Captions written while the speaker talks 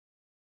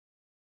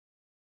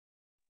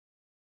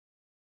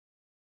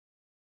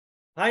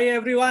Hi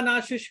everyone,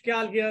 Ashish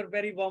Kyal here.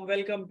 Very warm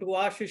welcome to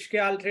Ashish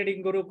Kyal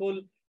Trading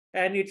Gurukul.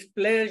 And it's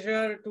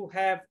pleasure to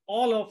have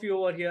all of you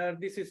over here.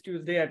 This is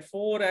Tuesday at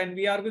 4 and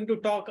we are going to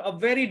talk a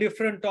very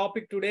different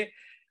topic today,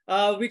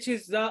 which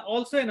is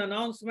also an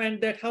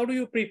announcement that how do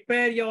you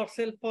prepare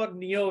yourself for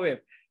NeoWave.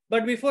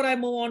 But before I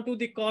move on to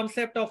the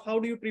concept of how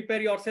do you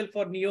prepare yourself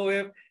for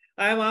NeoWave,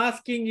 I am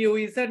asking you,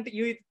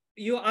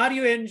 are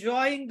you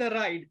enjoying the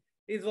ride?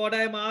 Is what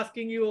I am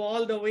asking you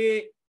all the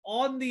way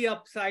on the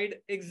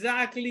upside,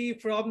 exactly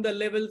from the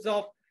levels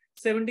of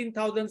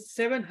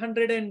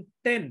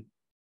 17,710.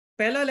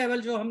 पहला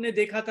level जो हमने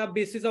देखा था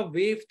basis of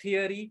wave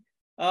theory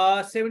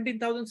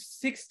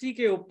 17,060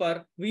 के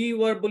ऊपर we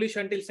were bullish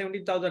until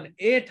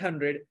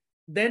 17,800.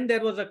 Then there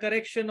was a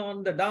correction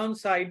on the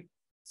downside.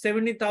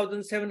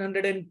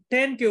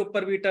 17,710 के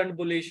ऊपर we turned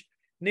bullish.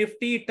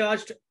 Nifty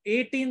touched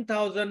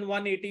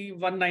 18,180,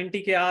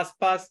 190 के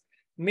आसपास.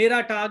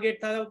 मेरा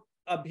टारगेट था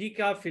अभी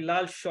का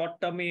फिलहाल शॉर्ट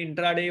टर्म में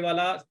इंट्राडे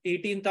वाला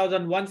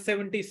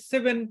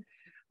 18,177.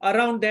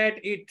 Around that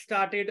it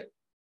started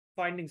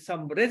finding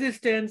some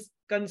resistance,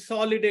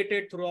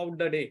 consolidated throughout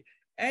the day,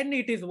 and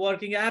it is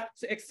working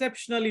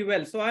exceptionally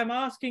well. So I'm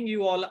asking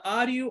you all,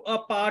 are you a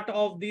part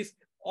of this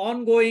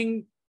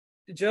ongoing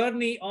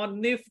journey on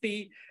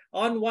Nifty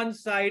on one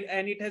side,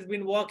 and it has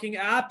been working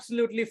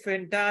absolutely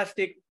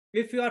fantastic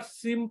if you are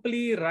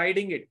simply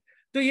riding it?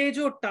 तो ये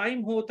जो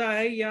time होता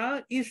है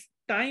या इस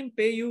time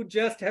pay, you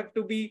just have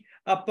to be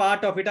a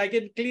part of it. I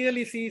can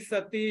clearly see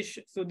Satish,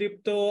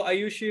 Sudipto,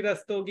 Ayushi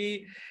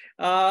Rastogi,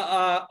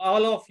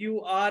 all of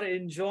you are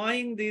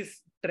enjoying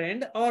this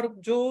trend. और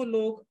जो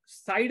लोग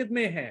साइड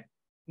में है,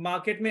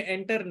 मार्केट में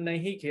एंटर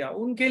नहीं किया,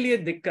 उनके लिए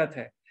दिक्कत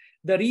है.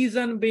 The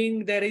reason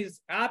being there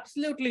is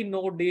absolutely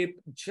no dip,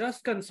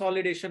 just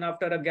consolidation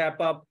after a gap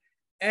up,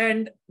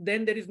 and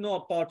then there is no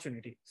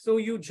opportunity. So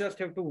you just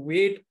have to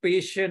wait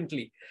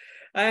patiently.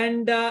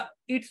 And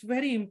it's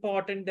very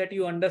important that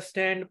you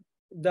understand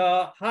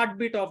the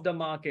heartbeat of the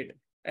market.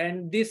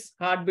 And this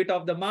heartbeat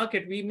of the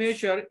market we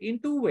measure in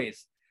two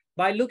ways: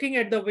 by looking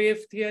at the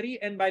wave theory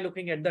and by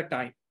looking at the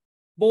time.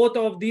 Both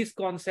of these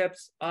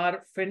concepts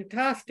are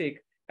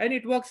fantastic, and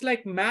it works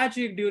like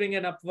magic during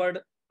an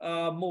upward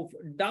move.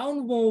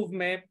 Down move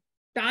mein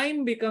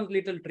time becomes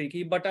little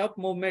tricky, but up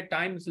move mein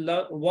times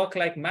work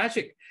like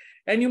magic.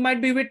 And you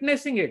might be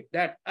witnessing it,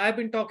 that I've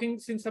been talking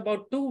since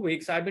about 2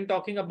 weeks. I've been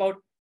talking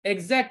about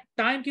exact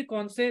time की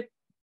कौन से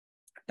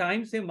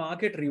time से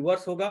market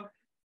reverse होगा,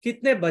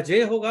 कितने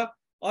बजे होगा,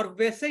 और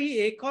वैसे ही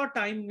एक और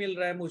टाइम मिल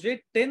रहा है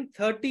मुझे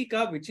 10:30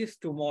 का, which is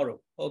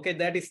tomorrow. Okay,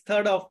 that is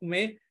 3rd of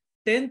May,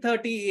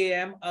 10:30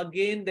 AM.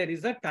 Again there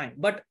is a time,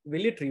 but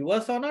will it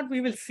reverse और not, we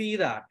will see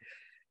that.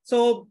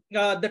 So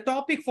the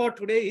topic for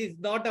today is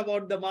not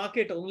about the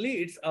market only,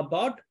 it's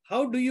about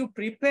how do you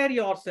prepare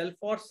yourself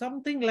for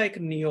something like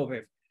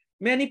NeoWave.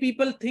 Many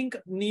people think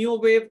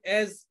NeoWave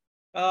as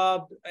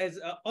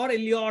or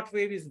Elliott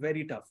wave is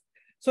very tough.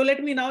 So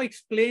let me now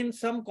explain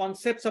some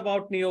concepts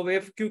about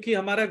NeoWave. क्योंकि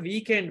हमारा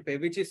weekend पे,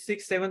 which is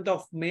 6th, 7th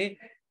of May,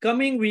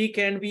 coming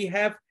weekend, we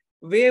have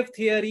wave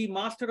theory,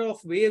 master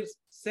of waves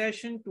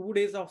session, 2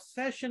 days of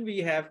session we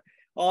have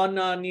on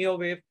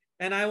NeoWave.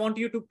 And I want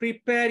you to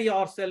prepare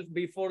yourself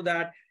before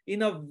that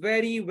in a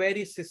very,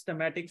 very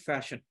systematic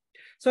fashion.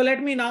 So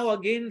let me now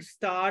again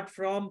start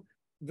from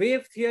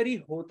wave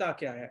theory होता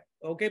क्या है.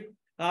 Okay.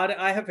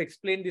 I have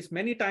explained this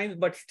many times,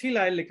 but still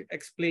I'll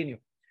explain you.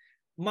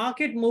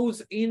 Market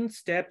moves in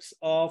steps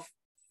of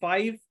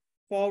 5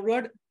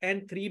 forward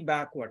and 3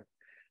 backward,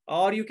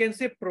 or you can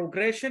say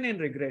progression and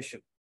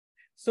regression.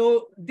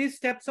 So these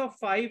steps of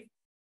 5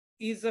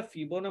 is a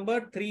Fibo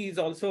number, 3 is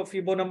also a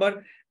Fibo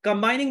number.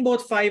 Combining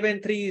both 5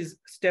 and 3 is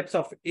steps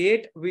of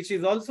 8, which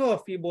is also a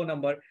Fibo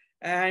number.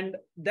 And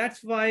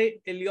that's why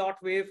Elliott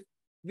wave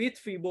with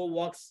Fibo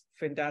works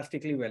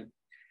fantastically well.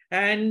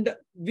 And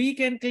we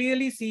can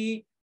clearly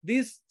see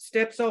these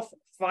steps of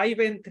 5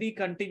 and 3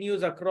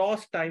 continues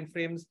across time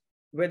frames.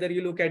 Whether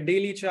you look at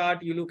daily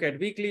chart, you look at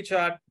weekly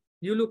chart,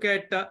 you look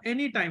at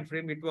any time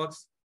frame, it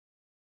works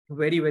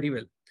very, very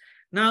well.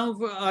 Now,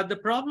 the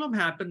problem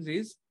happens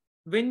is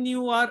when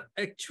you are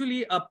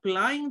actually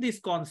applying this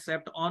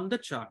concept on the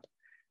chart,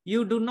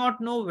 you do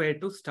not know where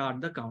to start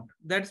the count.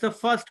 That's the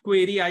first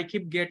query I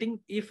keep getting.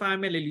 If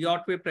I'm an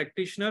Elliott wave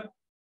practitioner,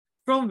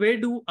 from where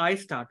do I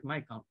start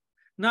my count?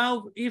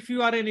 Now, if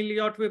you are an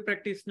Elliott wave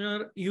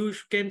practitioner, you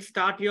can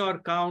start your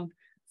count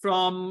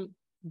from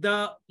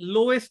the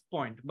lowest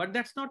point, but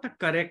that's not a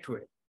correct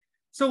way.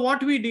 So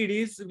what we did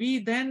is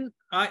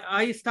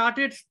I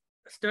started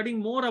studying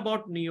more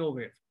about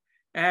NeoWave.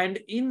 And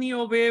in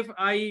NeoWave,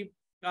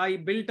 I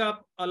built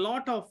up a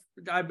lot of,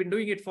 I've been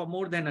doing it for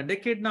more than a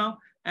decade now,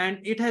 and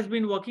it has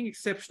been working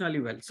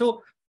exceptionally well.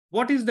 So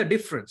what is the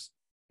difference?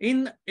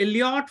 In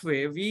Elliott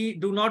wave, we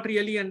do not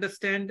really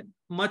understand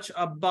much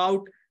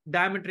about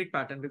diametric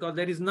pattern because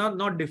there is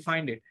not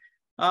defined it.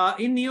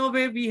 In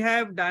NeoWave, we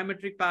have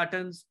diametric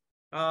patterns,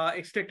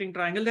 extracting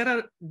triangle. There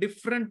are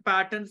different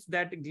patterns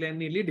that Glenn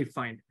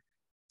defined.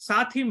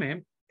 साथ ही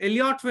में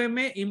Elliott wave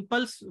में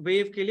impulse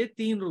wave के लिए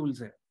 3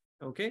 rules है.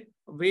 Okay,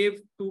 wave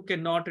 2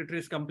 cannot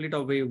retrace complete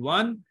of wave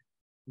 1.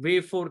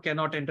 Wave 4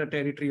 cannot enter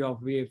territory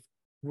of wave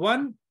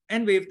 1,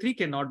 and wave 3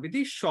 cannot be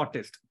the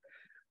shortest.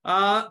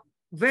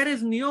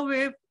 Whereas neo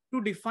wave,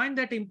 to define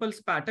that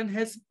impulse pattern,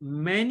 has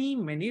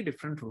many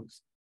different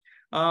rules,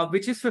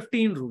 which is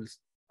 15 rules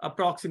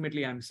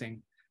approximately, I'm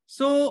saying.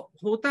 So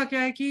hota kya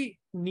hai ki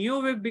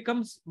neo wave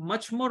becomes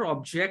much more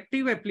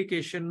objective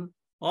application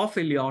of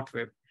Elliott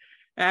wave,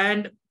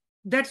 and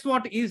that's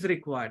what is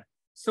required.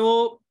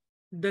 So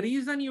the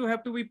reason you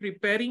have to be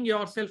preparing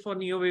yourself for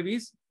neo wave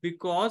is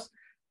because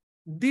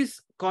this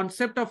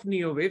concept of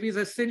neo wave is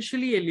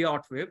essentially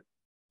Elliott wave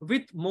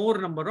with more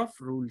number of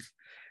rules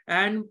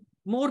and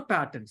more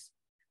patterns.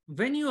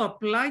 When you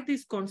apply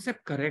this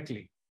concept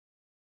correctly,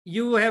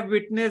 you have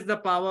witnessed the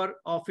power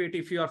of it.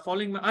 If you are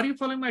following, are you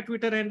following my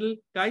Twitter handle,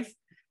 guys?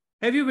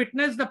 Have you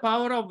witnessed the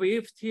power of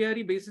wave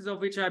theory, basis of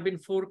which I've been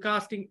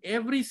forecasting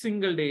every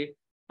single day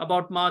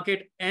about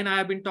market, and I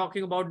have been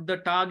talking about the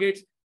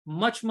targets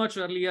much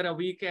earlier a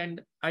week,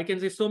 and I can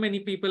see so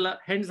many people,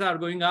 hands are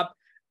going up.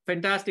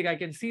 Fantastic, I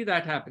can see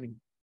that happening.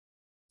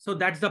 So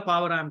that's the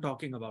power I'm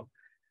talking about.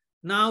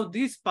 Now,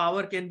 this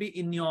power can be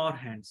in your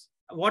hands.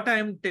 What I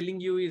am telling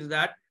you is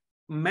that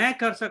मैं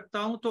कर सकता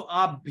हूं तो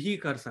आप भी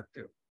कर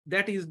सकते हो.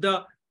 That is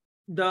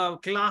the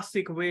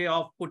classic way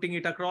of putting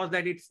it across,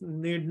 that it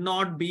need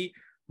not be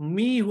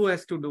me who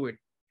has to do it.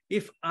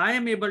 If I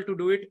am able to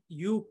do it,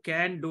 you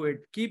can do it.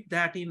 Keep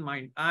that in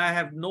mind. I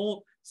have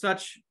no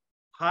such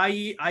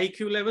high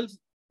IQ levels.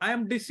 I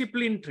am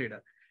disciplined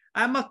trader.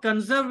 I am a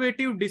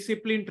conservative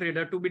disciplined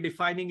trader, to be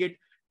defining it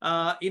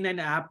in an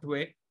apt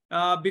way,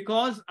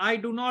 because I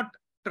do not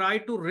try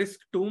to risk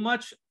too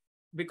much,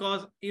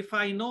 because if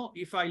I know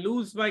if I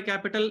lose my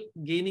capital,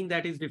 gaining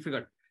that is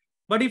difficult.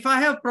 But if I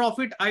have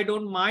profit, I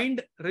don't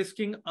mind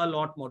risking a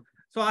lot more.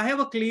 So I have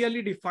a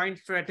clearly defined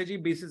strategy,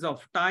 basis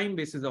of time,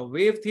 basis of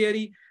wave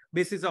theory,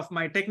 basis of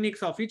my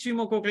techniques of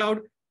Ichimoku cloud,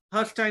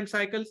 Hurst time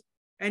cycles,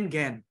 and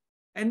Gann.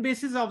 And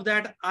basis of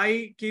that,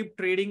 I keep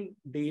trading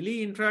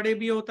daily. Intraday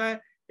bhi hota hai,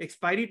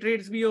 expiry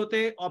trades bhi hote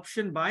hai,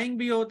 option buying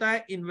bhi hota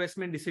hai,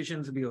 investment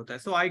decisions bhi hota hai.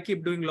 So I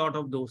keep doing a lot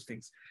of those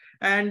things.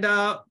 And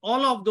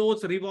all of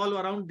those revolve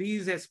around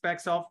these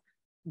aspects of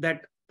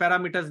that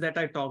parameters that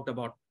I talked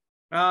about.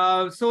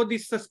 So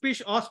this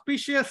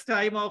auspicious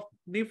time of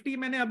Nifty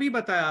मैंने अभी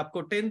बताया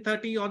आपको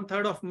 10:30 on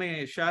 3rd of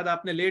May. शायद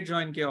आपने late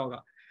join किया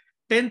होगा.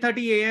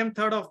 10:30 AM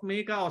 3rd of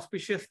May का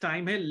auspicious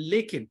time है,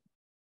 लेकिन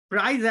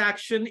प्राइस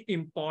एक्शन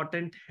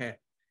इंपॉर्टेंट है.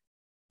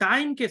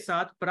 टाइम के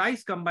साथ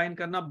प्राइस कंबाइन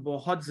करना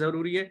बहुत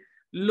जरूरी है.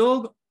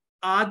 लोग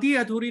आधी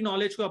अधूरी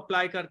नॉलेज को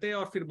अप्लाई करते हैं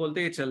और फिर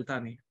बोलते हैं चलता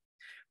नहीं.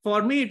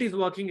 For me, it is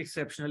working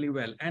exceptionally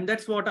well, and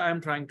that's what I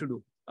am trying to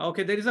do.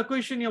 Okay, there is a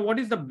question here. What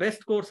is the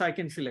best course I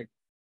can select?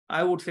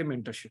 I would say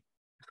mentorship.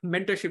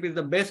 Mentorship is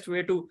the best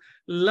way to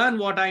learn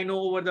what I know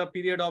over the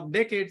period of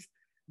decades.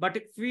 But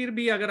फिर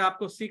भी अगर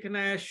आपको सीखना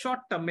है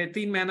short term में,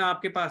 3 महीना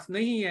आपके पास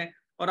नहीं है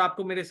और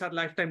आपको मेरे साथ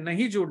लाइफ टाइम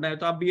नहीं जुड़ना है,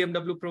 तो आप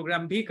BMW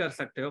प्रोग्राम भी कर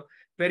सकते हो,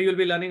 where you will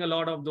be learning a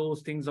lot of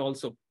those things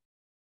also.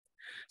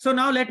 So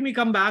now let me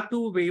come back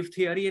to wave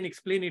theory and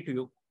explain it to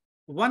you.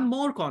 One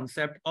more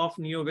concept of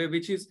neo wave,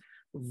 which is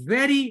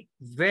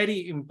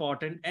very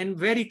important and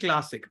very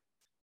classic,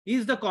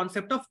 is the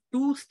concept of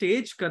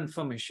two-stage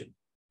confirmation.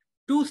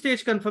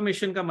 Two-stage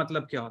confirmation का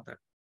मतलब क्या होता है?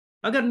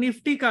 अगर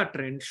Nifty का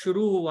trend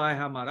शुरू हुआ है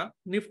हमारा,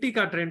 निफ्टी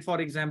का trend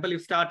for example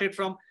if started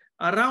from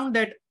around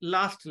that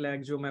last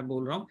leg जो मैं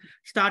बोल रहा हूं,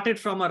 started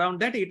from around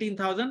that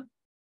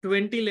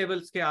 18,020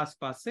 levels के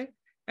आसपास से,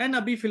 एंड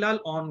अभी फिलहाल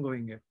ऑन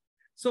गोइंग है.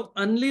 सो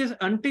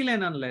until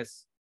and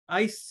unless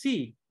I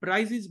see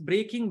price is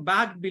breaking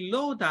back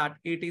below that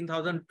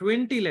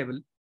 18,020 level,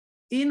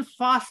 in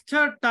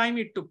faster time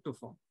it took to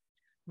form,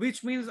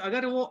 which means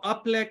अगर वो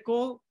up leg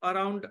को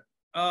around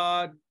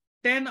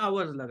 10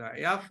 hours लगा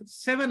या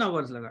 7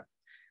 hours लगा,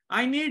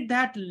 I need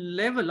that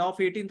level of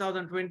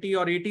 18,020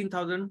 or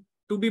 18,000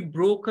 to be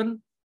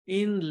broken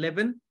in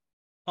 7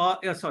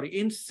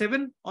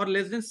 or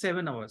less than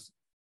 7 hours.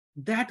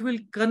 That will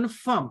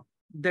confirm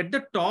that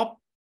the top,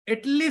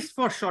 at least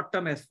for short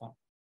term, has formed.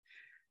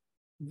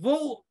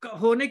 वो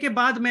होने के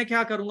बाद मैं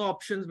क्या करूंगा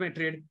ऑप्शंस में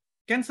trade?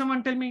 Can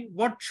someone tell me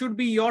what should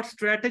be your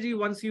strategy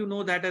once you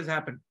know that has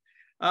happened?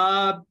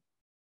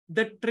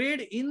 The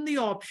trade in the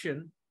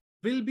option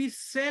will be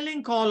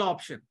selling call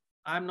option.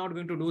 I'm not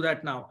going to do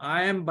that now.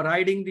 I am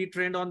riding the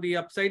trend on the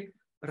upside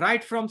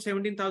right from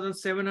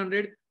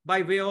 17,700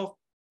 by way of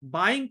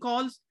buying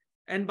calls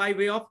and by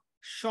way of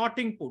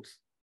shorting puts.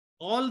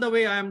 All the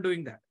way I am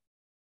doing that.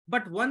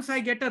 But once I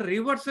get a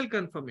reversal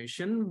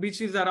confirmation, which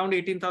is around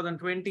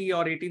 18,020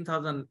 or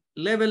 18,000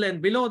 level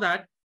and below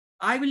that,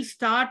 I will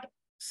start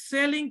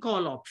selling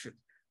call options,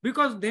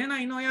 because then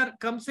I know यार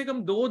कम से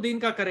कम 2 दिन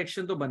का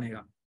correction तो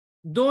बनेगा.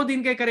 2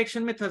 दिन के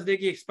correction में Thursday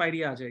की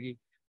एक्सपायरी आ जाएगी.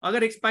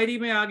 अगर एक्सपायरी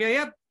में आ गया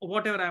या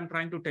whatever I am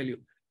trying to tell you,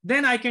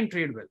 then I can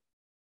trade well,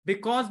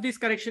 because this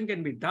correction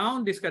can be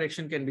down, this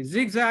correction can be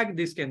zigzag,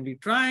 this can be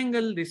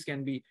triangle, this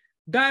can be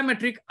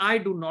diametric. I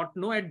do not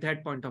know at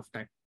that point of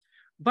time.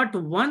 But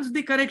once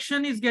the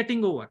correction is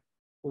getting over,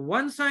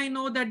 Once I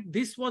know that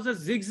this was a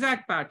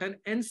zigzag pattern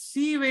and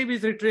C wave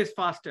is retraced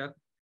faster,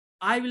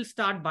 I will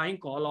start buying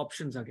call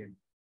options again.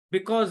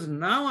 Because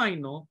now I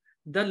know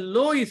the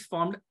low is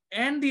formed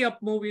and the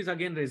up move is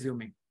again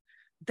resuming.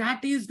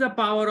 That is the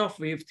power of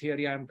wave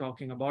theory I'm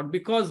talking about.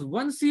 Because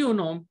once you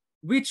know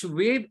which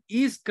wave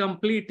is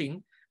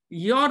completing,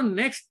 your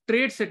next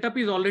trade setup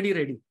is already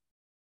ready.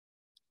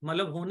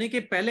 मतलब होने के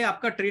पहले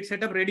आपका trade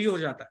setup ready हो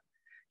जाता है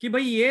कि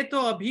भाई ये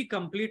तो अभी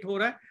कंप्लीट हो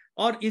रहा है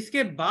और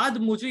इसके बाद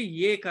मुझे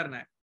ये करना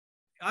है.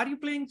 Are you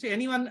playing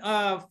anyone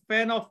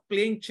fan of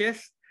playing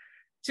chess?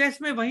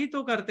 Chess में वही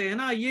तो करते हैं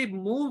ना, ये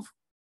मूव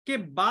के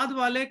बाद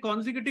वाले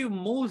कॉन्जिक्यूटिव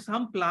मूव्स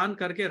हम प्लान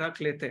करके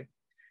रख लेते हैं.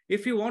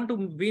 If you want to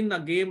win a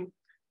game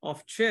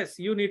of chess,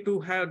 you need to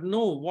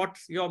know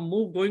what's your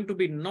move going to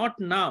be, not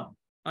now,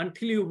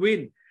 until you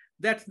win.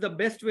 That's the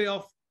best way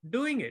of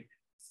doing it.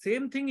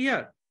 Same thing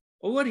here.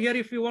 Over here,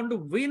 if you want to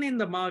win in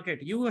the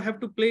market, you have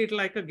to play it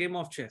like a game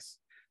of chess,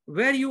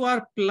 where you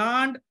are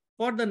planned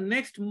for the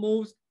next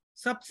moves,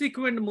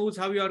 subsequent moves,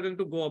 how you are going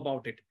to go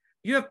about it.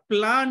 You have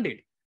planned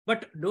it.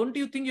 But don't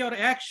you think your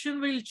action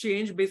will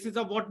change basis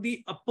of what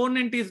the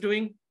opponent is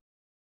doing?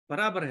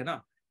 बराबर है ना?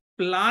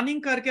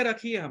 Planning करके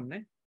रखी है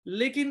हमने,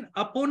 लेकिन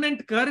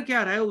opponent कर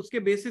क्या रहा है उसके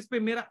बेसिस पे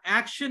मेरा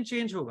एक्शन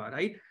चेंज होगा,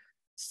 right?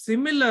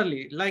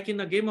 Similarly, like in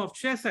a game of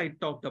chess I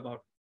talked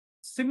about,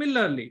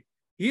 similarly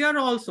here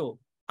also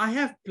I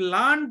have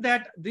planned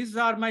that this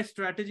are my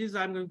strategies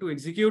I am going to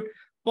execute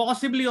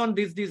possibly on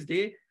this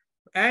day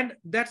and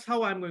that's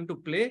how I am going to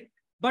play.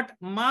 But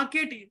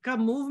market का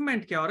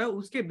मूवमेंट क्या हो रहा है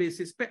उसके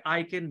basis पे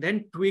I can then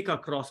tweak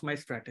across my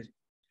strategy.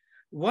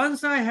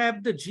 Once I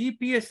have the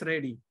GPS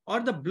ready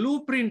or the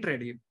blueprint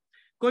ready,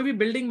 कोई भी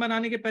बिल्डिंग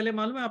बनाने के पहले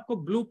मालूम है आपको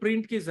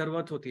ब्लूप्रिंट की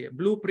जरूरत होती है.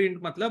 ब्लूप्रिंट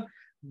मतलब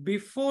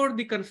before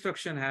the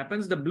construction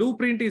happens the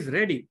blueprint is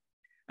ready,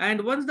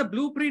 and once the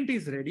blueprint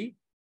is ready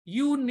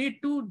you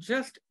need to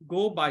just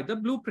go by the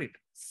blueprint.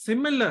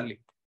 Similarly,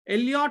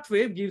 Elliott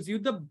wave gives you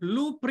the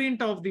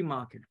blueprint of the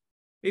market.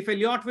 If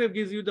Elliott wave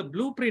gives you the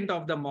blueprint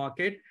of the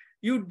market,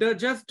 you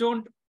just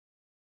don't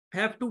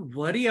have to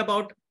worry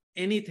about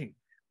anything,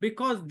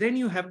 because then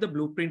you have the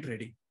blueprint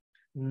ready.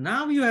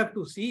 Now you have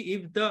to see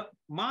if the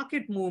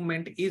market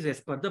movement is as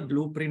per the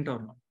blueprint or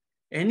not.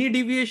 Any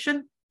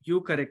deviation,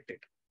 you correct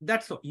it.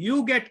 That's all.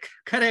 You get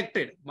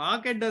corrected.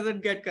 Market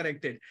doesn't get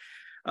corrected.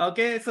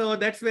 Okay, so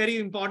that's very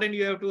important.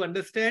 You have to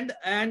understand,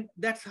 and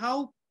that's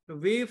how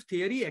wave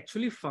theory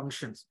actually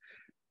functions.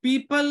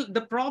 People,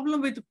 the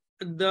problem with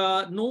the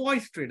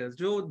novice traders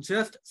जो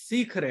just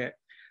सीख रहे हैं,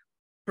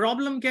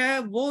 problem क्या है,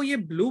 वो ये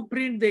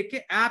blueprint देख के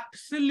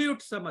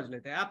एब्सोल्यूट समझ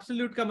लेते हैं.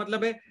 एब्सोल्यूट का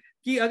मतलब है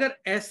कि अगर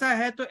ऐसा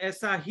है तो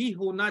ऐसा ही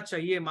होना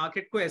चाहिए,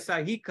 मार्केट को ऐसा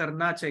ही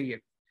करना चाहिए.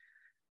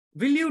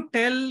 Will you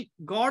tell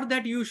God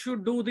that you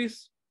should do this?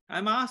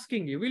 I'm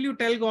asking you, will you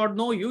tell God,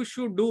 no, you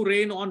should do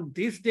rain on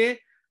this day,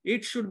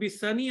 it should be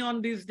sunny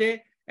on this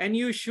day, and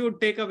you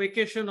should take a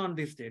vacation on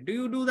this day? Do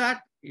you do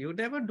that? You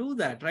never do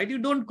that, right? You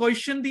don't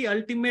question the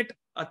ultimate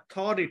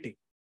authority,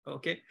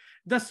 okay?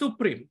 The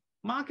supreme.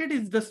 Market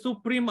is the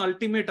supreme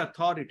ultimate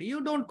authority.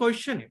 You don't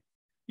question it.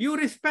 You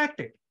respect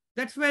it.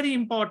 That's very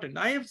important.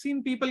 I have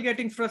seen people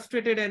getting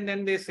frustrated and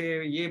then they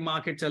say, ye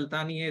market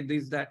chalta nahi hai,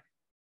 this, that.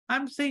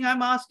 I'm saying,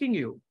 I'm asking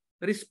you,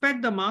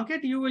 respect the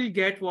market, you will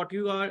get what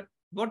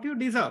you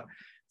deserve.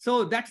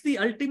 So that's the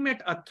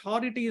ultimate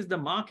authority, is the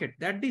market.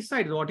 That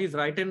decides what is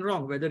right and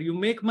wrong. Whether you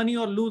make money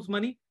or lose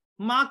money,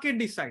 market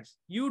decides.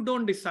 You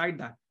don't decide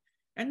that.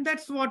 And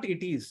that's what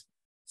it is.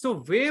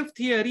 So wave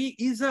theory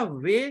is a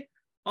way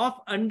of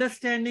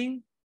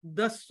understanding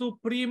the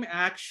supreme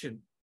action.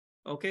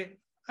 Okay.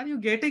 Are you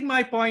getting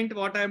my point?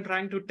 What I'm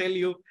trying to tell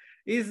you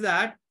is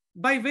that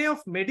by way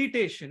of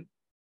meditation,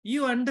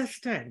 you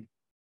understand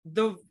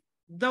the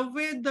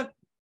way the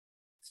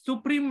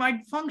supreme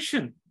might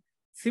function.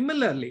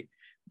 Similarly,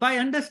 by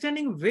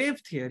understanding wave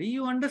theory,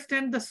 you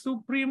understand the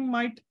supreme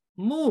might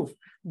move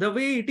the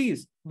way it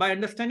is by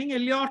understanding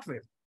Elliott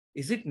wave.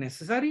 Is it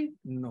necessary?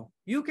 No.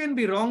 You can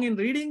be wrong in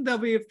reading the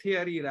wave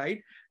theory,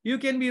 right? You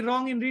can be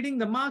wrong in reading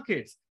the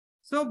markets.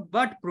 So,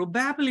 but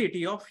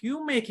probability of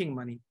you making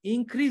money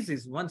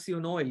increases once you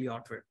know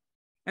Elliott wave.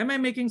 Am I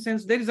making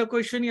sense? There is a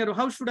question here.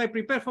 How should I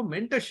prepare for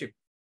mentorship?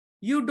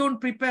 You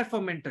don't prepare for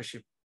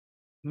mentorship.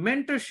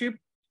 Mentorship,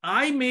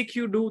 I make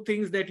you do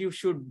things that you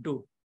should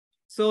do.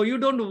 So you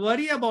don't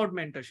worry about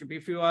mentorship.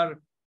 If you are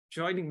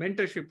joining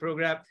mentorship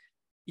program,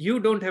 you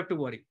don't have to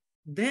worry.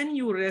 Then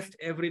you rest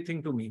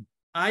everything to me.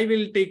 I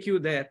will take you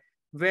there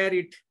where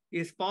it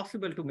is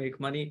possible to make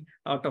money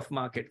out of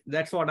market.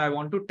 That's what I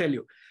want to tell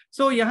you.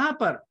 So यहाँ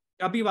पर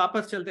अभी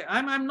वापस चलते.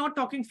 I'm not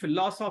talking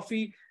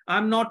philosophy.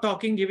 I'm not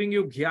talking giving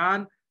you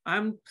ज्ञान.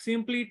 I'm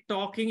simply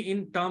talking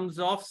in terms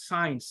of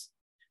science.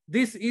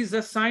 This is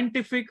a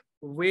scientific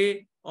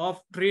way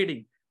of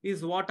trading,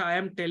 is what I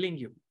am telling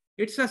you.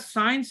 It's a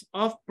science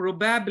of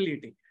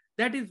probability.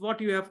 That is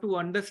what you have to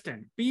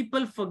understand.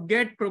 People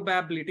forget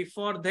probability.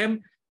 For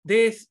them,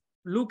 they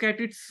look at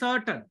it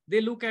certain.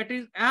 They look at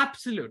it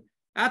absolute.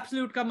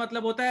 Absolute का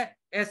मतलब होता है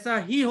ऐसा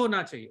ही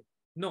होना चाहिए.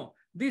 No,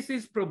 this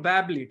is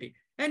probability.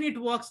 And it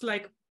works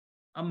like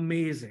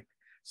Amazing.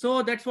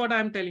 So that's what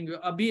I'm telling you.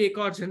 Abhi ek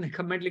aur jane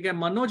comment likha,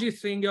 Manoj is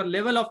saying your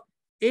level of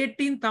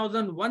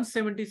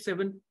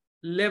 18,177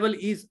 level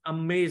is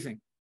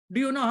amazing. Do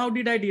you know how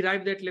did I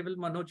derive that level,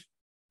 Manoj?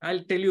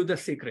 I'll tell you the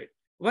secret.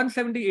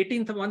 170,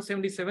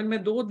 18,177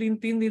 मैं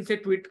 2-3 दिन से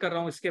tweet कर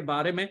रहा हूं इसके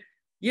बारे में.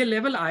 ये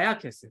लेवल आया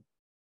कैसे?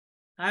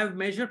 I have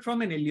measured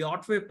from an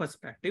Elliott wave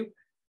perspective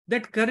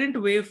that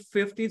current wave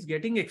 5th is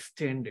getting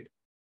extended.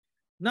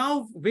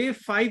 Now wave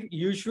 5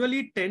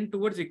 usually tend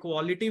towards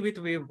equality with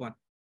wave 1.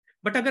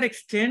 But अगर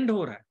extend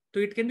हो रहा है,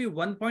 तो it can be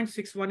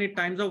 1.618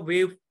 times of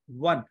wave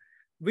 1,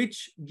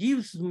 which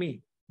gives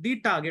me the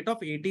target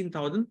of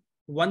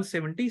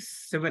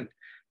 18,177.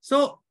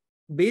 So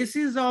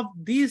basis of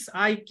these,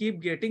 I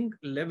keep getting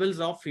levels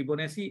of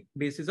Fibonacci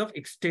basis of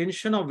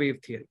extension of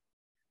wave theory.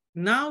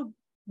 Now,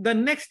 the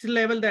next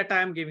level that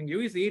I am giving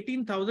you is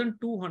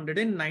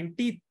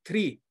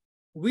 18,293,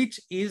 which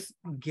is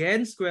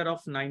Gann square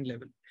of 9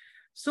 level.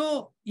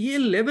 So, ये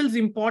levels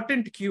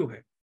important क्यों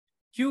है?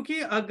 क्योंकि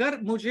अगर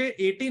मुझे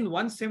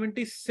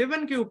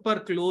 18,177 के ऊपर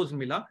close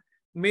मिला,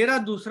 मेरा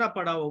दूसरा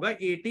पड़ा होगा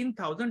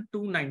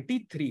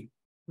 18,293,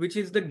 which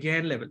is the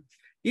Gann level.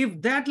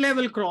 If that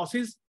level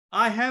crosses,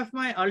 I have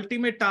my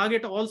ultimate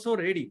target also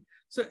ready.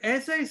 So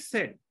as I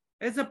said,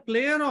 as a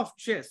player of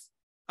chess,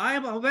 I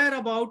am aware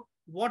about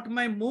what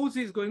my moves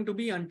is going to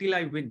be until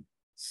I win.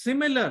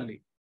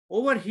 Similarly,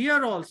 over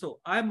here also,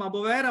 I am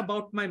aware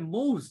about my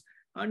moves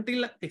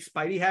until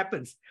expiry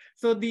happens.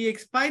 So the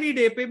expiry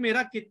day पे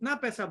मेरा कितना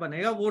पैसा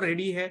बनेगा वो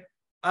ready है.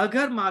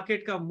 अगर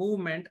market का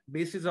movement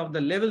basis of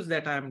the levels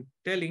that I am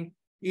telling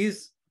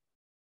is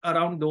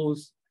around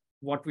those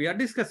what we are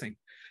discussing.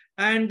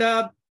 And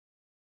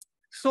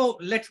so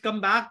let's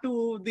come back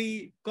to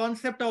the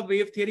concept of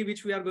wave theory,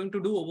 which we are going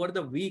to do over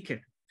the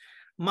weekend.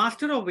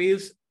 Master of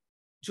Waves,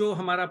 जो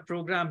हमारा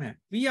program है,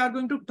 we are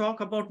going to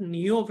talk about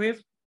Neo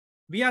wave,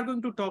 we are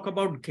going to talk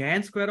about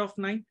Gann square of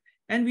 9,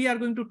 and we are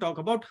going to talk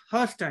about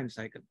Hurst time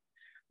cycle.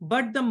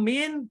 But the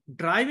main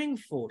driving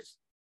force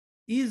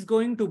is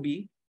going to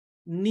be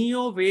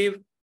Neo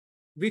wave,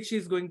 which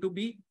is going to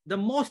be the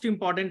most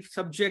important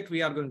subject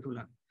we are going to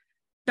learn.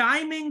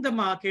 Timing the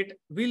market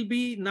will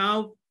be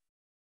now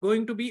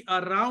going to be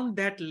around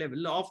that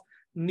level of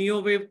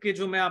Neo wave के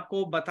जो मैं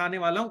आपको बताने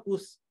वाला हूं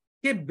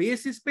उसके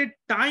basis पे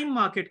time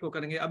market को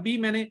करेंगे. अभी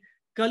मैंने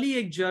कल ही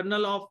एक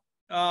journal of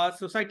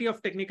society of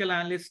technical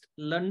analyst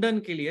London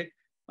के लिए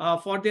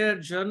for their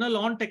journal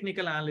on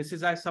technical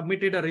analysis, I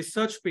submitted a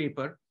research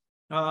paper.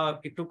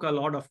 It took a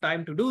lot of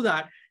time to do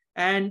that.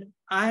 And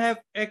I have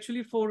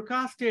actually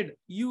forecasted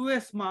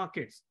US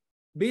markets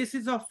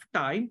basis of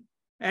time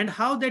and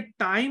how that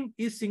time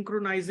is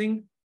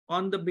synchronizing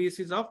on the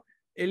basis of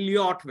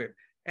Elliott wave.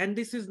 And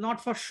this is not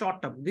for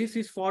short term. This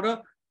is for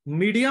a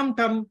medium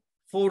term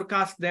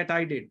forecast that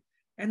I did.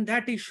 And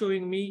that is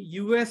showing me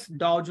US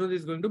Dow Jones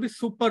is going to be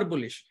super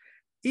bullish.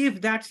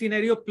 If that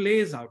scenario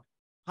plays out,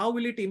 how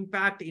will it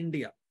impact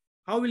India?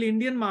 How will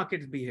Indian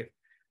markets behave?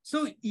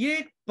 So ये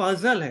एक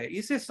puzzle है.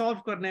 इसे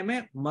solve करने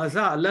में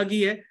मजा अलग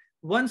ही है.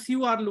 Once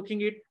you are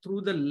looking it through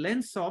the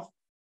lens of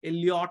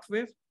Elliott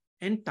wave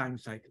and time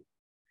cycle.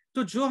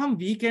 तो जो हम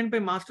weekend पे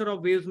Master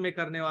of Waves में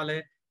करने वाले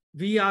हैं,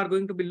 we are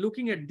going to be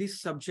looking at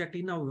this subject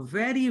in a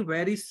very,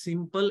 very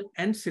simple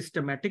and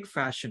systematic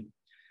fashion.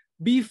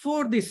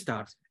 Before this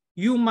starts,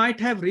 you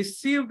might have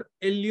received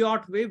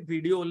Elliott wave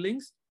video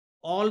links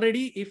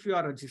already if you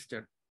are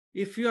registered.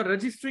 If you are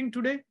registering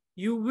today,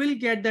 you will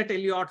get that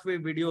Elliott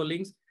wave video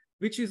links,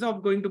 which is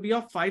going to be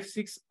of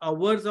 5-6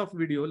 hours of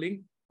video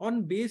link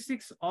on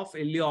basics of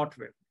Elliott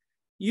wave.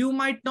 You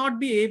might not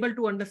be able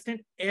to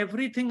understand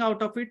everything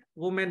out of it.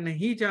 वो मैं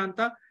नहीं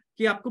जानता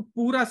कि आपको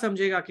पूरा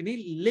समझेगा कि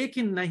नहीं,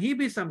 लेकिन नहीं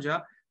भी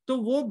समझा तो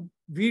वो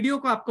वीडियो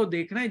को आपको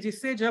देखना है,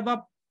 जिससे जब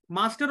आप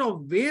मास्टर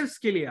ऑफ वेव्स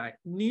के लिए आए,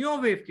 नियो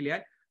वेव के लिए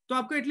आए, तो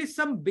आपको at least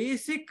some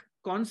basic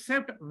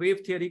concept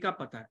wave theory का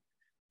पता है.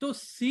 तो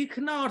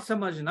सीखना और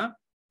समझना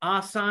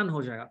आसान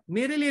हो जाएगा.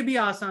 मेरे लिए भी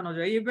आसान हो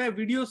जाएगा. ये मैं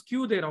वीडियोस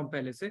क्यों दे रहा हूं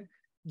पहले से,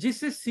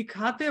 जिससे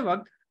सिखाते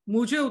वक्त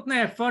मुझे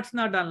उतना एफर्ट्स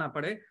ना डालना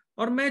पड़े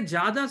और मैं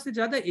ज्यादा से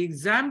ज्यादा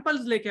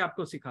एग्जाम्पल्स लेके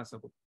आपको सिखा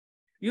सकूं.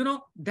 You know,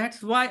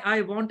 that's why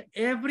I want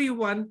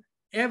everyone,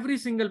 every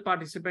single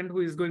participant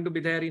who is going to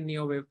be there in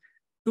NeoWave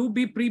to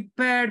be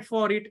prepared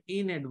for it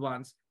in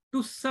advance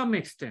to some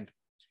extent.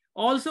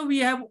 Also, we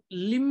have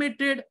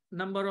limited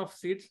number of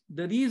seats.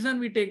 The reason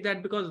we take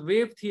that because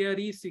wave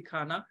theory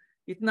सिखाना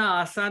इतना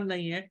आसान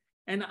नहीं है.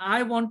 And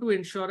I want to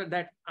ensure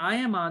that I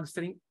am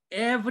answering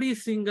every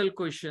single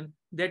question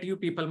that you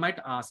people might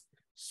ask.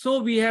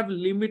 So we have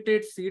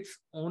limited seats.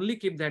 Only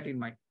keep that in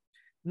mind.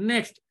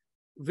 Next,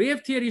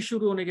 wave theory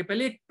शुरू होने के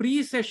पहले एक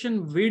प्री सेशन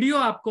वीडियो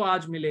आपको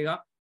आज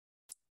मिलेगा.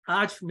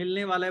 आज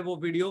मिलने वाला है वो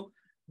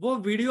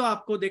वीडियो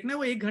आपको देखना है.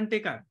 वो 1 घंटे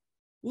का है.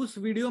 उस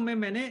वीडियो में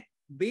मैंने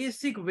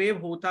बेसिक वेव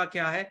होता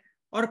क्या है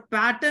और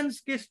पैटर्न्स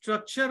के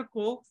स्ट्रक्चर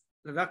को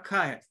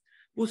रखा है.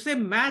 उसे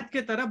मैथ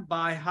के तरह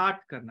बाय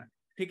हार्ट करना है.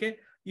 ठीक है.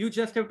 You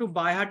just have to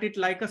by heart it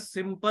like a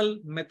simple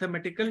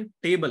mathematical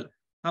table.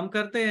 हम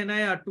करते हैं ना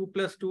यार 2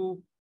 +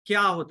 2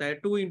 क्या होता है,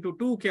 2 ×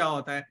 2 क्या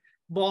होता है,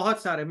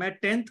 बहुत सारे. मैं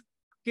 10th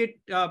के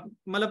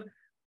मतलब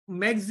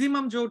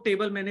मैक्सिमम जो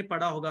टेबल मैंने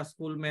पढ़ा होगा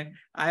स्कूल में,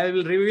 I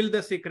will reveal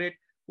the secret,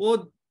 वो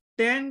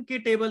 10 के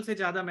टेबल से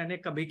ज्यादा मैंने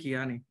कभी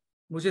किया नहीं,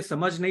 मुझे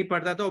समझ नहीं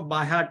पड़ता था,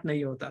 बाय हार्ट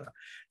नहीं होता था.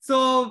 सो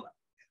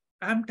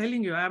I am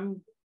telling you, I am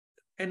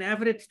an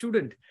average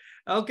student.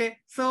 Okay,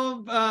 so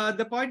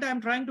the point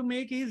I'm trying to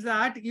make is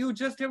that you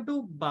just have to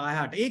by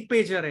heart. एक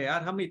पेजर है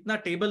यार, हम इतना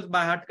टेबल्स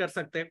बाय हार्ट कर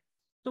सकते हैं,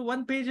 तो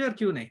वन पेजर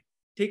क्यों नहीं.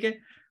 ठीक है,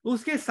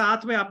 उसके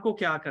साथ में आपको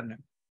क्या करना है,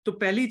 तो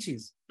पहली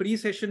चीज प्री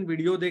सेशन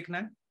वीडियो देखना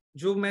है,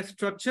 जो मैं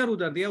स्ट्रक्चर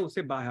उधर दिया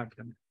उसे बाय हार्ट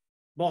करना है,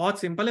 बहुत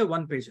सिंपल है,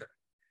 one pager.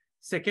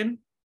 Second,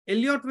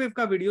 Elliott wave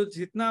का वीडियो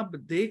जितना आप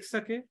देख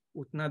सके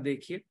उतना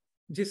देखिए,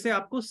 जिससे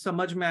आपको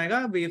समझ में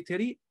आएगा वेव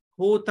थ्योरी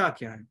होता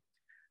क्या है.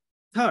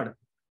 थर्ड,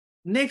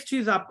 नेक्स्ट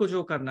चीज आपको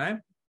जो करना है,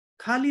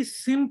 खाली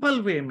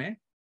सिंपल वे में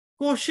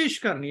कोशिश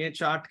करनी है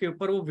चार्ट के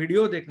ऊपर वो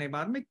वीडियो देखने के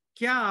बाद में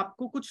क्या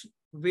आपको कुछ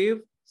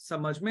वेव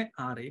समझ में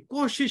आ रही है,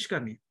 कोशिश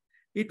करनी है.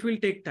 It will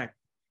take time.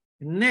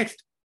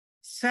 Next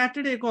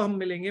Saturday को हम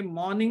मिलेंगे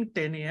morning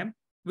 10 AM,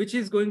 which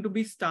is going to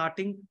be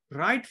starting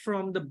right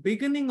from the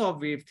beginning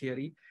of wave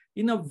theory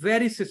in a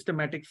very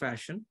systematic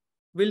fashion.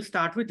 We'll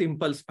start with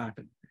impulse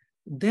pattern.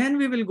 Then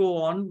we will go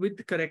on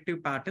with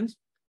corrective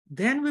patterns.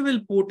 Then we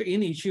will put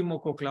in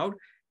Ichimoku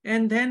cloud.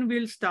 And then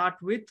we'll start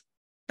with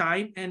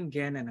time and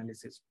gain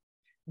analysis.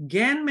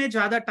 gain में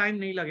ज्यादा time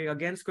नहीं लगेगा.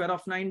 gain square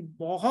of 9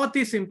 बहुत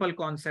ही simple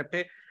concept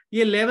है.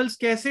 ये levels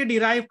कैसे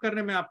derive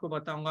करने में आपको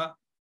बताऊंगा,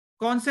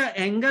 कौन सा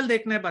एंगल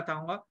देखना है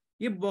बताऊंगा,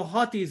 ये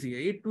बहुत इजी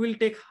है. It will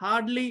take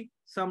hardly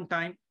some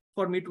time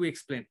for me to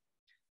explain.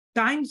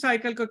 Time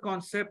cycle का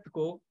कॉन्सेप्ट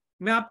को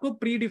मैं आपको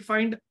प्री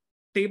डिफाइंड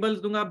टेबल्स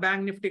दूंगा.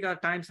 बैंक निफ्टी का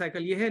टाइम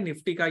साइकिल ये है,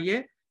 निफ्टी का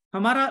ये.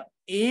 हमारा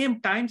एम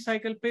टाइम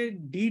साइकिल पे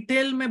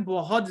डिटेल में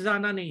बहुत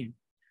जाना नहीं है.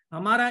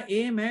 हमारा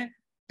एम है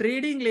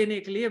ट्रेडिंग लेने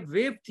के लिए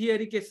वेव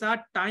थियरी के साथ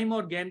टाइम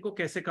और गेन को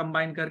कैसे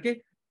कंबाइन करके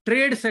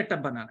ट्रेड सेटअप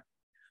बनाना.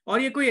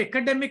 और ये कोई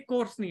एकेडमिक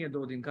कोर्स नहीं है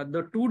 2 दिन का.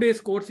 The 2 days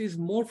course is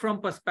more from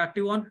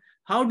perspective on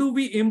how do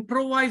we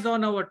improvise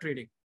on our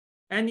trading.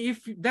 And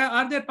if there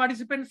are there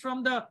participants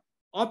from the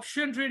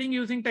option trading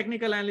using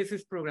technical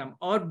analysis program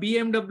or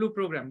BMW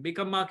program,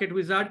 Become Market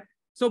Wizard.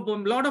 So a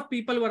lot of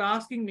people were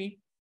asking me,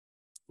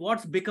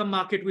 what's Become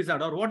Market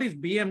Wizard or what is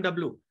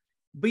BMW?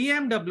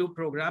 BMW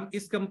program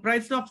is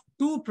comprised of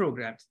 2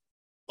 programs,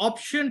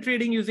 option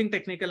trading using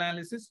technical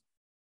analysis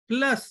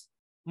plus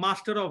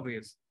master of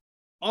waves.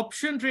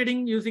 Option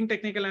trading using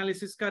technical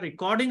analysis का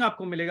recording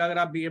आपको मिलेगा अगर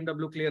आप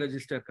BMW के लिए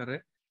register कर रहे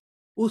हैं.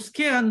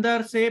 उसके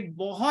अंदर से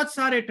बहुत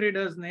सारे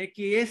ट्रेडर्स ने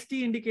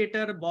KST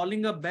indicator,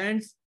 Bollinger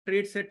bands,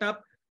 trade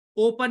setup,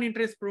 open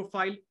interest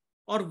profile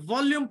और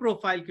वॉल्यूम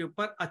प्रोफाइल के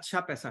ऊपर अच्छा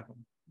पैसा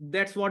कमाया.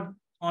 That's what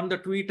on the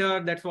Twitter,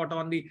 that's what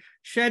on the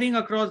sharing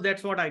across,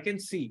 that's what I can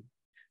C.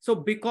 So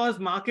because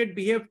market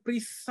behave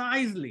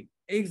precisely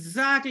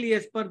exactly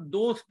as per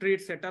those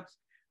trade setups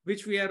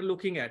which we are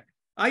looking at.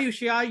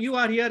 Ayush, you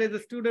are here as a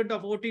student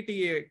of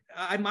OTTA.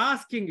 I'm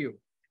asking you,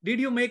 did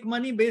you make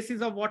money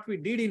basis of what we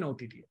did in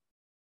OTTA?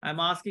 I'm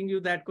asking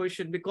you that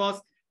question because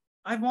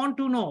I want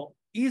to know,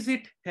 is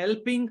it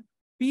helping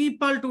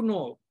people to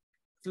know?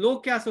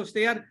 लोग क्या सोचते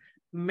हैं यार,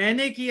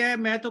 मैंने किया है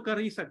मैं तो कर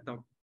ही सकता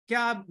हूँ,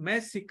 क्या मैं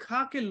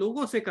सिखा के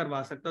लोगों से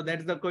करवा सकता हूँ?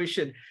 That's the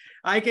question.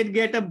 I can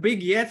get a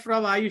big yes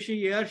from Ayushi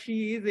here. She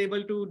is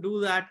able to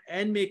do that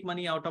and make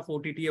money out of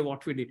OTTA,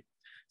 what we did.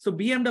 So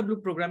BMW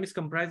program is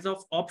comprised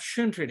of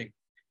option trading.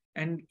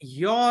 And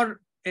your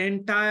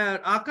entire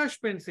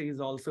Akash Pense is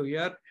also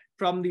here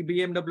from the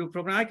BMW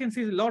program. I can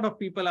see a lot of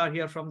people are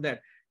here from that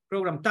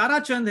program.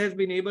 Tara Chand has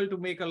been able to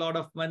make a lot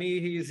of money.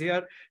 He is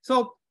here.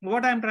 So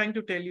what I'm trying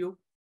to tell you,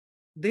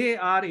 they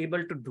are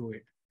able to do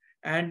it.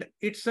 And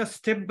it's a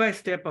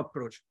step-by-step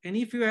approach. And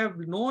if you have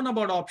known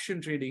about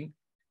option trading,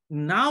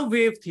 now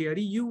wave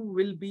theory, you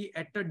will be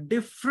at a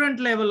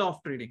different level of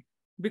trading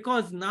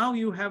because now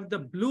you have the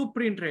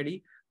blueprint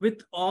ready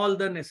with all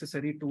the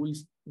necessary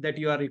tools that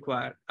you are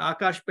required.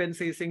 Akash Pense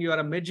is saying you are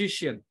a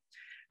magician.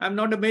 I'm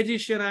not a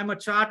magician, I'm a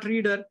chart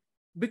reader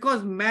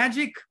because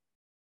magic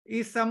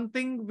is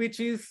something which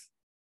is,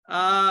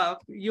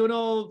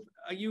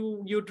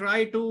 you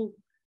try to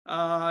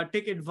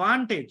take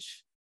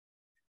advantage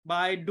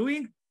by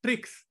doing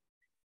tricks,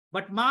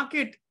 but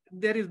market,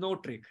 there is no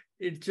trick.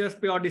 It's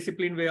just pure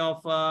discipline way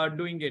of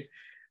doing it.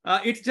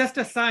 It's just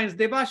a science.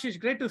 Debashish,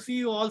 great to see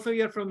you also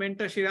here from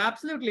mentorship.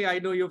 Absolutely, I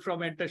know you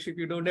from mentorship.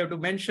 You don't have to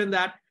mention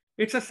that.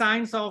 It's a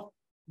science of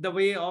the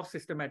way of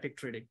systematic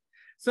trading.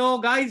 So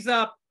guys,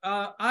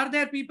 are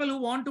there people who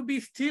want to be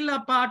still a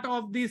part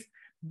of this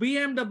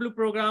BMW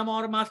program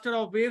or Master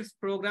of Waves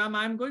program?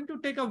 I'm going to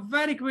take a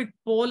very quick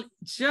poll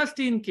just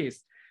in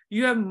case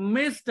you have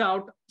missed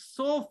out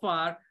so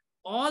far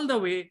all the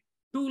way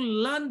to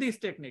learn these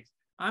techniques.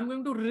 I'm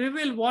going to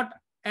reveal what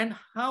and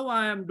how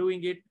I am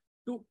doing it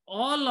to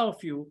all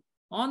of you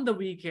on the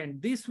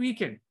weekend. This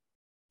weekend,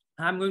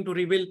 I'm going to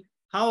reveal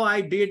how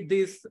I did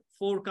this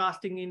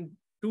forecasting in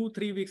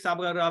 2-3 weeks.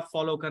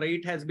 Follow kar.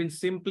 It has been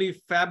simply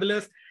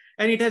fabulous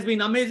and it has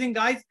been amazing,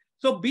 guys.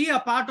 So be a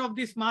part of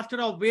this Master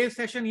of Waves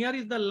session. Here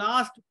is the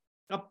last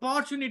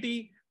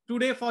opportunity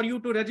today for you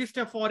to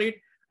register for it.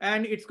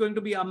 and it's going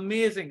to be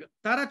amazing.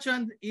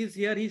 Tarachand is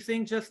here. He's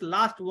saying just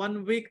last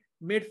 1 week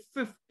made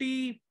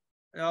 50.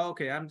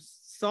 Okay, I'm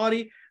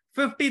sorry.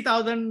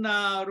 50,000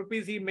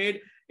 rupees he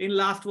made in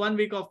last 1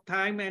 week of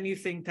time. And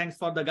he's saying thanks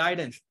for the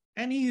guidance.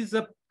 And he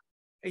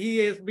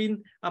has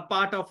been a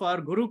part of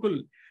our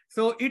Gurukul.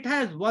 So it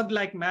has worked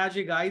like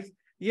magic, guys.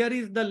 Here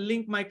is the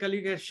link my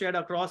colleague has shared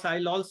across.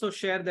 I'll also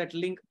share that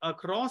link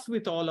across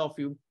with all of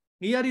you.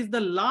 Here is the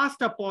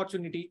last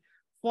opportunity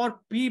for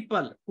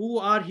people who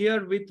are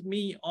here with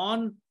me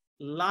on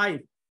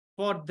live.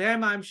 For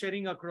them, I'm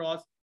sharing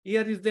across.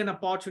 Here is an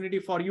opportunity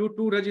for you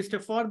to register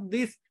for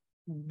this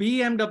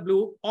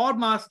BMW or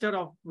Master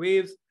of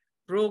Waves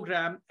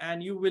program,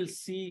 and you will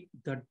see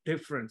the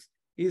difference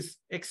is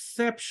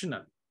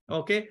exceptional.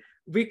 Okay.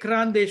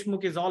 Vikrant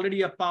Deshmukh is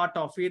already a part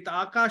of it.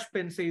 Akash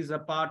Pense is a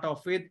part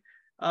of it.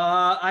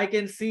 I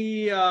can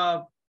see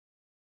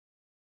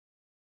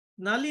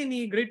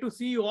Nalini, great to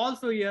see you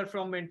also here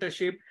from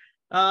mentorship.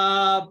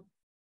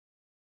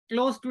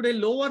 Close today,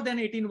 lower than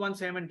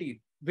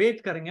 18,170.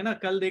 Wait करेंगे ना,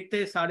 कल देखते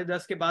हैं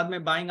 10:30 के बाद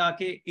में buying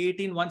आके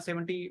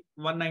 18,170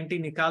 190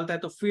 निकालता है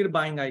तो फिर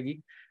बाइंग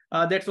आएगी.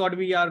 That's what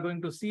we are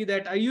going to see.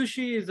 That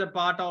Ayushi is a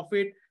part of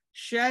it.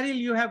 Cheryl,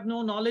 you have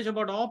no knowledge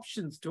about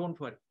options. Don't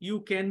worry.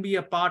 You can be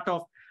a part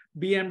of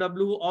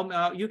BMW,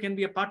 or you can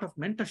be a part of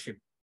mentorship.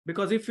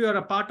 Because if you are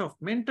a part of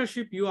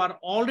mentorship, you are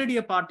already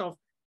a part of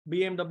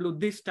BMW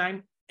this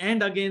time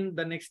and again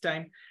the next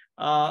time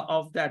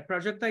of that.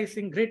 Prajakta is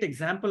saying great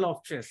example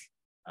of chess.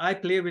 I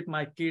play with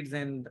my kids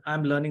and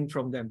I'm learning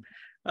from them.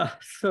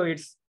 So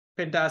it's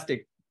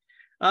fantastic.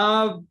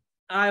 I've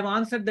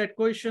answered that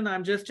question.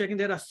 I'm just checking.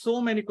 There are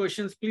so many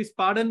questions. Please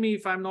pardon me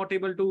if I'm not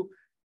able to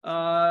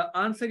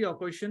answer your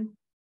question.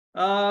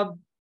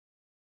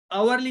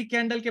 Hourly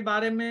candle ke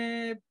baare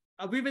mein,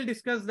 we will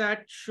discuss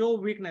that. Show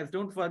weakness.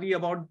 Don't worry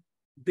about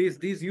this.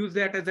 Use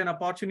that as an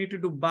opportunity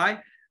to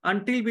buy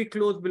until we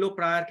close below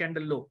prior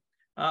candle low.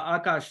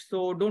 Akash.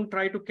 So don't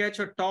try to catch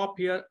a top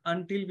here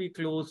until we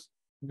close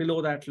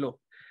below that low.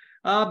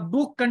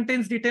 Book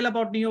contains detail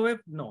about NeoWave?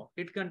 No,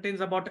 it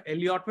contains about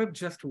Elliott Wave,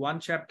 just one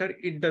chapter.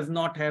 It does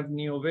not have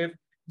NeoWave,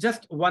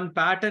 just one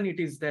pattern it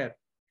is there.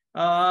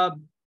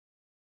 Karan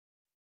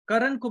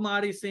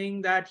Kumar is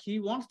saying that he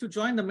wants to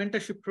join the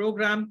mentorship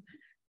program.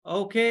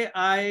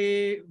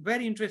 Okay,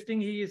 very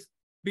interesting. He is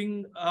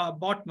being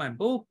bought my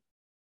book.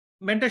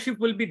 Mentorship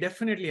will be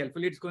definitely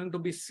helpful. It's going to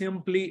be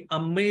simply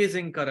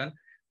amazing, Karan.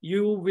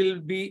 You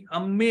will be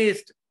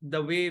amazed the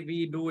way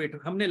we do it.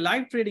 हमने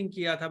live trading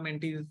किया था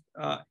mentees,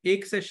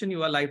 एक session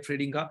हुआ live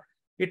trading का.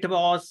 It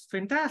was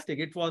fantastic.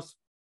 It was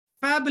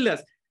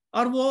fabulous.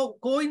 और वो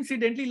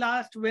coincidentally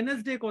last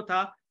Wednesday को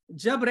था,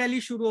 जब rally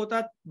शुरू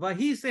होता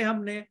वहीं से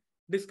हमने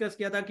discuss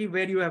किया था कि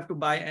where you have to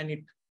buy, and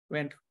it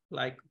went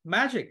like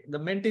magic. The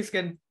mentees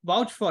can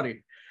vouch for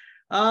it.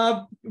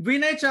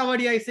 Vinay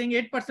Chavadia is saying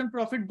 8%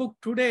 profit book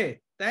today.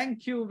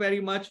 Thank you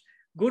very much.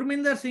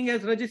 Gurminder Singh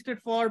has registered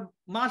for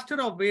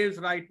Master of Waves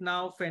right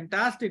now.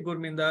 Fantastic,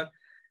 Gurminder.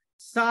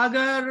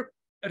 Sagar,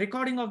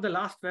 recording of the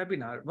last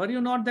webinar. Were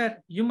you not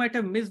there? You might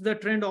have missed the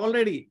trend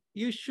already.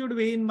 You should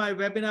be in my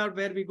webinar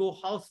where we go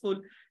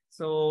houseful.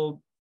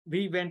 So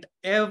we went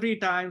every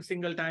time,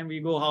 single time we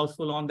go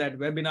houseful on that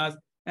webinars,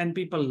 and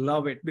people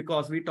love it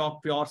because we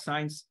talk pure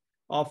science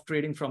of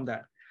trading from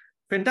that.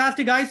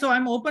 Fantastic, guys. So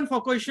I'm open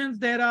for questions.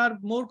 There are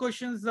more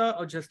questions.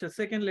 Just a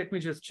second. Let me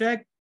just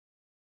check.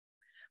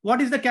 What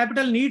is the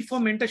capital need for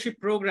mentorship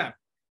program?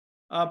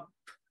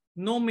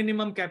 No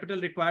minimum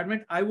capital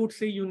requirement. I would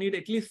say you need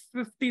at least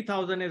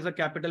 50,000 as a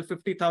capital,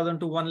 50,000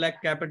 to 1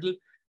 lakh capital,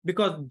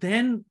 because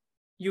then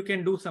you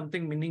can do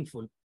something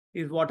meaningful,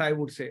 is what I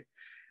would say.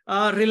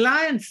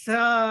 Reliance,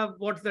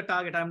 what's the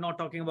target? I'm not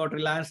talking about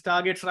Reliance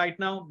targets right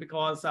now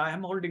because I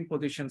am holding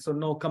position. So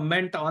no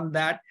comment on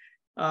that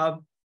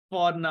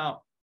for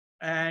now.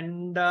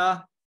 And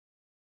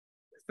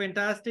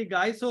fantastic,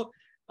 guys. So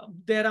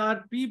there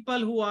are people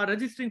who are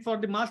registering for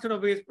the Master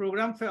of Waves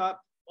program.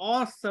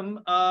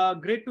 Awesome.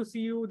 Great to see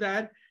you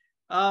that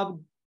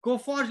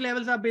Coforge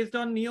levels are based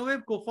on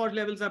NeoWave. Coforge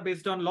levels are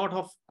based on a lot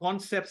of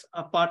concepts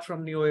apart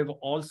from NeoWave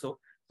also.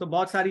 So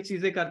बहुत सारी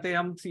चीजें करते हैं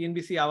हम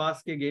CNBC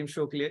आवाज के game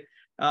show के लिए.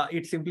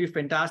 It's simply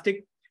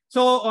fantastic.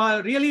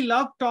 So really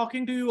love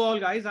talking to you all,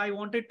 guys. I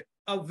wanted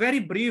a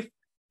very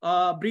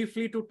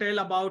briefly to tell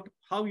about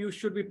how you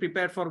should be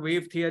prepared for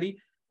wave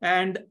theory.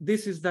 And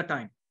this is the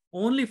time.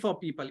 Only for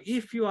people.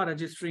 If you are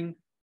registering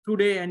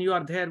today and you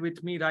are there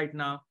with me right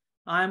now,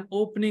 I am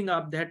opening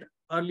up that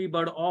early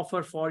bird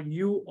offer for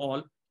you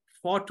all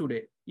for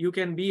today. You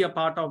can be a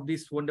part of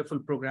this wonderful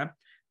program.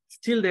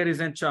 Still, there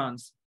is a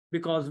chance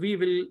because we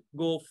will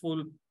go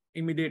full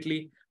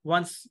immediately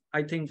once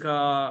I think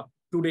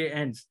today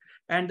ends.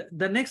 And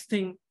the next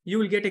thing, you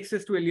will get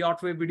access to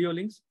Elliott Wave video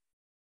links.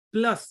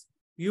 Plus,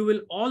 you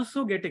will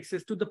also get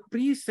access to the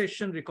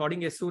pre-session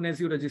recording as soon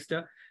as you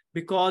register,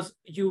 because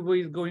you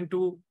will going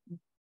to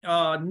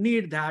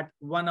need that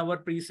 1 hour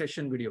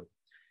pre-session video.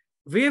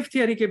 Wave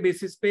theory ke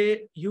basis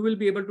pe, you will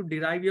be able to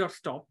derive your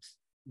stops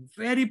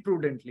very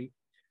prudently,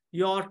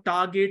 your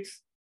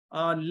targets,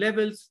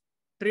 levels,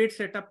 trade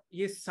setup,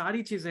 ये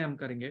सारी चीजें हम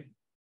करेंगे.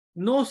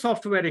 No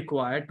software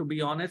required, to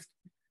be honest.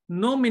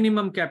 No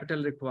minimum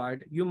capital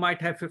required. You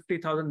might have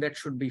 50,000, that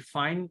should be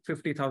fine.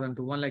 50,000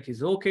 to 1 lakh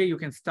is okay. You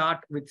can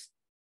start with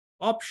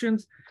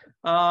options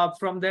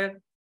from there.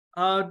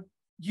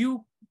 You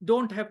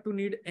don't have to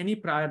need any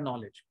prior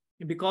knowledge,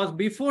 because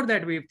before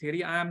that wave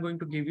theory, I am going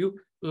to give you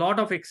a lot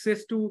of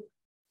access to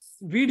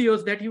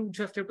videos that you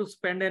just have to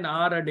spend an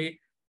hour a day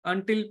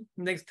until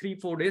next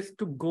 3-4 days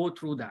to go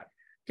through that.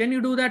 Can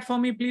you do that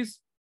for me, please?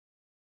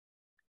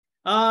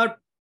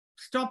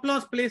 Stop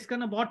loss place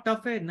करना बहुत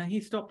tough है. नहीं,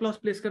 stop loss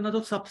place करना तो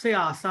सबसे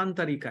आसान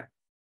तरीका है,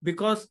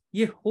 बिकॉज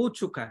ये हो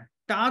चुका है.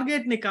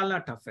 टारगेट निकालना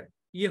टफ है,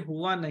 ये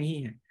हुआ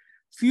नहीं है.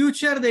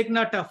 फ्यूचर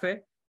देखना टफ है,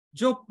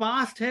 जो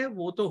पास्ट है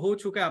वो तो हो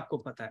चुका है, आपको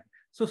पता है.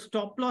 So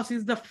stop loss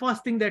is the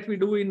first thing that we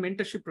do in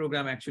mentorship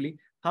program. Actually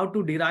how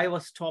to derive a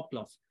stop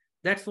loss,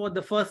 that's what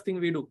the first thing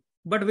we do.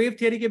 But wave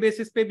theory के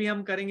बेसिस पे भी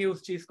हम करेंगे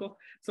उस चीज को.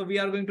 So we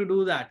are going to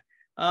do that.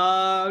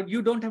 You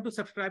don't have to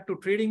subscribe to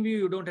TradingView.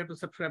 You don't have to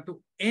subscribe to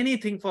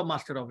anything for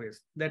Master of Waves.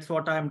 That's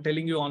what I am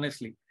telling you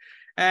honestly.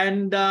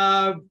 And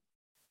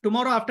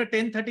tomorrow after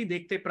 10:30,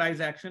 dekhte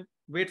price action.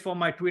 Wait for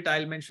my tweet.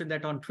 I'll mention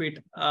that on tweet,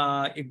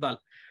 Iqbal.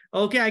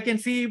 Okay, I can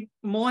see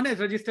Mohan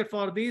has registered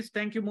for this.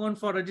 Thank you, Mohan,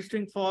 for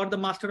registering for the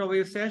Master of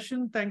Waves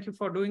session. Thank you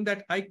for doing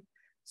that.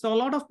 So a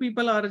lot of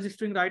people are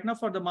registering right now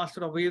for the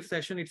Master of Waves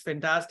session. It's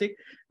fantastic.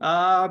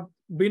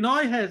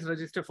 Binoy has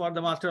registered for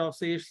the Master of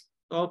Waves.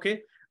 Okay.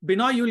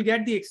 Binoy, you will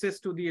get the access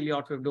to the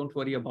Elliott wave. Don't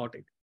worry about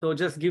it. So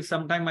just give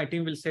some time. My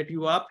team will set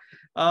you up.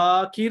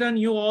 Kiran,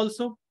 you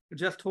also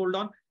just hold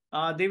on.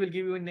 They will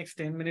give you in next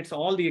 10 minutes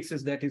all the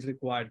access that is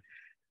required.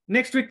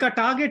 Next week ka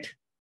target.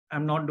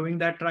 I'm not doing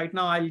that right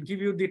now. I'll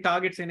give you the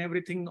targets and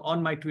everything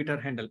on my Twitter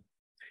handle.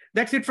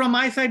 That's it from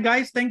my side,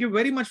 guys. Thank you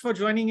very much for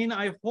joining in.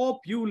 I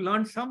hope you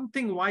learned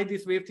something why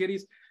this wave theory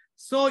is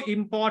so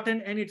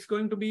important, and it's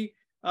going to be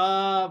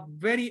a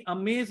very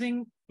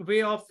amazing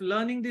way of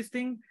learning this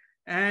thing.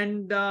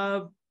 And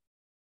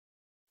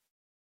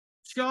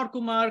sure,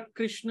 Kumar,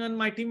 Krishnan,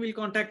 my team will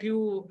contact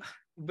you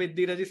with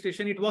the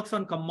registration. It works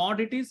on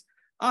commodities.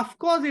 Of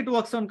course, it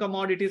works on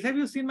commodities. Have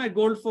you seen my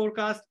gold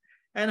forecast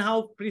and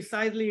how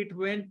precisely it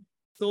went?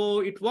 So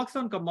it works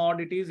on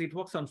commodities. It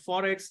works on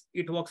Forex.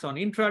 It works on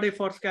intraday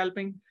for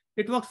scalping.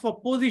 It works for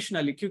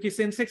positionally, क्योंकि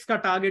Sensex का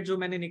target जो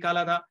मैंने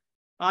निकाला था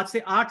आज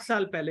से 8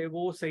 साल पहले,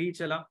 वो सही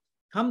चला.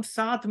 हम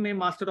साथ में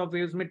मास्टर ऑफ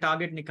वेव्स में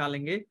टारगेट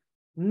निकालेंगे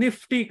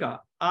निफ्टी का.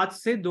 आज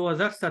से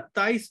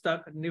 2027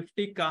 तक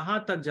निफ्टी कहां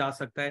तक जा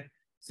सकता है,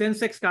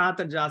 सेंसेक्स कहां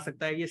तक जा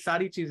सकता है, ये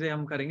सारी चीजें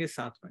हम करेंगे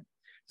साथ में.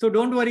 So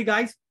don't worry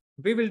guys,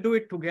 we will do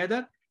it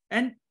together.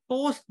 And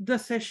post the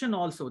session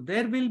also,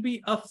 there will be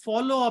a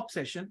follow-up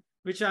session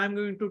which I am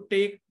going to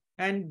take,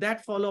 and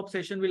that follow-up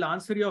session will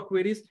answer your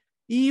queries.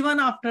 Even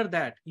after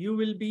that, you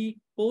will be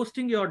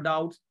posting your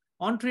doubts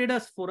on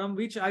Traders Forum,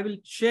 which I will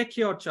check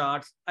your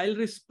charts.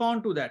 I'll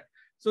respond to that.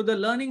 So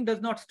the learning does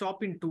not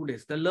stop in 2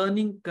 days. The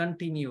learning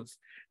continues.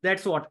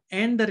 That's what.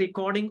 And the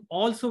recording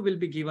also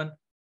will be given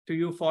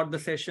to you for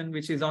the session,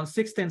 which is on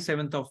 6th and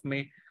 7th of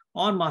May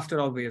on Master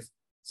of Waves.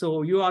 So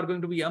you are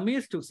going to be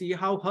amazed to see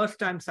how Hurst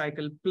time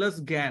cycle plus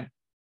GAN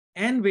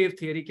and wave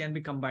theory can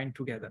be combined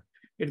together.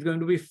 It's going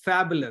to be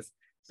fabulous.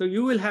 So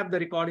you will have the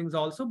recordings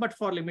also, but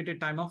for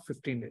limited time of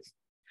 15 days.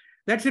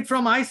 That's it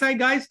from my side,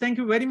 guys. Thank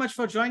you very much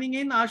for joining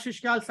in.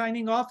 Ashish Kyal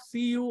signing off.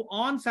 See you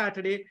on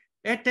Saturday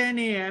at 10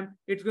 a.m.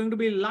 It's going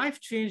to be a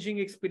life-changing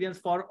experience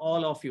for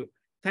all of you.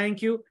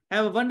 Thank you.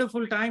 Have a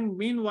wonderful time.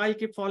 Meanwhile,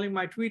 keep following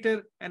my Twitter,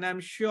 and I'm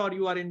sure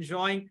you are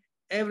enjoying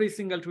every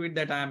single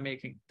tweet that I am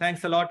making.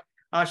 Thanks a lot.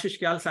 Ashish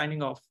Kyal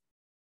signing off.